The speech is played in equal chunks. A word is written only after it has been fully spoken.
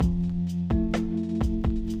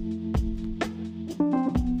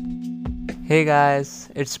Hey guys,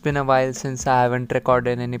 it's been a while since I haven't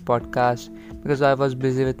recorded any podcast because I was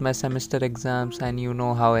busy with my semester exams and you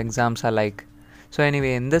know how exams are like. So,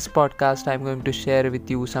 anyway, in this podcast, I'm going to share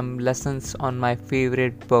with you some lessons on my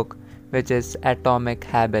favorite book, which is Atomic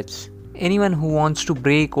Habits. Anyone who wants to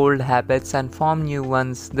break old habits and form new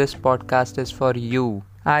ones, this podcast is for you.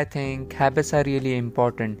 I think habits are really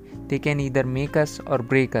important. They can either make us or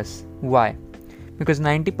break us. Why? Because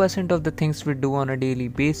 90% of the things we do on a daily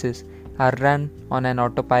basis are run on an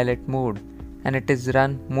autopilot mode, and it is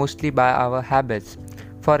run mostly by our habits.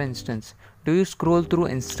 For instance, do you scroll through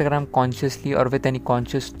Instagram consciously or with any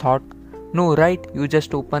conscious thought? No, right? You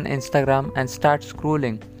just open Instagram and start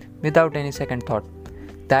scrolling without any second thought.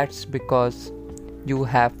 That's because you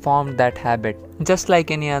have formed that habit, just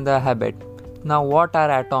like any other habit. Now, what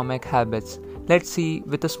are atomic habits? Let's see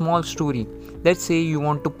with a small story. Let's say you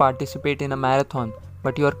want to participate in a marathon,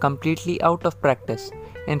 but you are completely out of practice.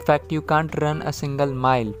 In fact, you can't run a single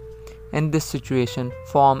mile. In this situation,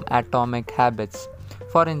 form atomic habits.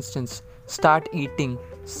 For instance, start eating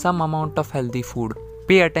some amount of healthy food.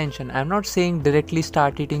 Pay attention, I'm not saying directly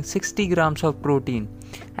start eating 60 grams of protein.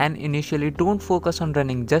 And initially, don't focus on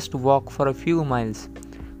running, just walk for a few miles.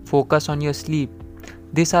 Focus on your sleep.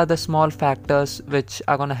 These are the small factors which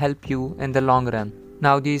are gonna help you in the long run.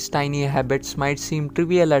 Now, these tiny habits might seem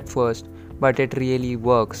trivial at first, but it really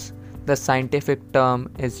works. The scientific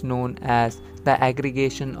term is known as the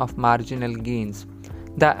aggregation of marginal gains.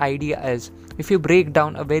 The idea is, if you break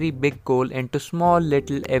down a very big goal into small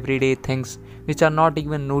little everyday things which are not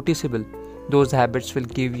even noticeable, those habits will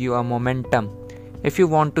give you a momentum. If you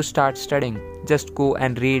want to start studying, just go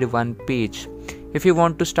and read one page. If you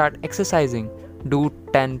want to start exercising, do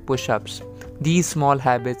 10 push-ups. These small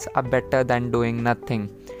habits are better than doing nothing.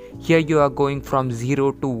 Here you are going from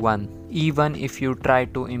 0 to 1. Even if you try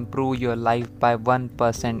to improve your life by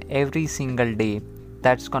 1% every single day,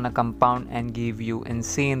 that's gonna compound and give you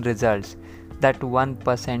insane results. That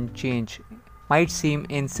 1% change might seem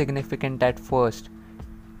insignificant at first,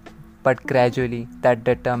 but gradually that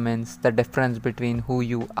determines the difference between who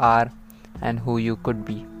you are and who you could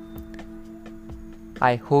be.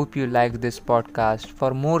 I hope you liked this podcast.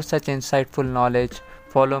 For more such insightful knowledge,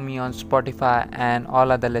 follow me on Spotify and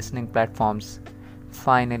all other listening platforms.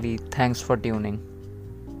 Finally, thanks for tuning.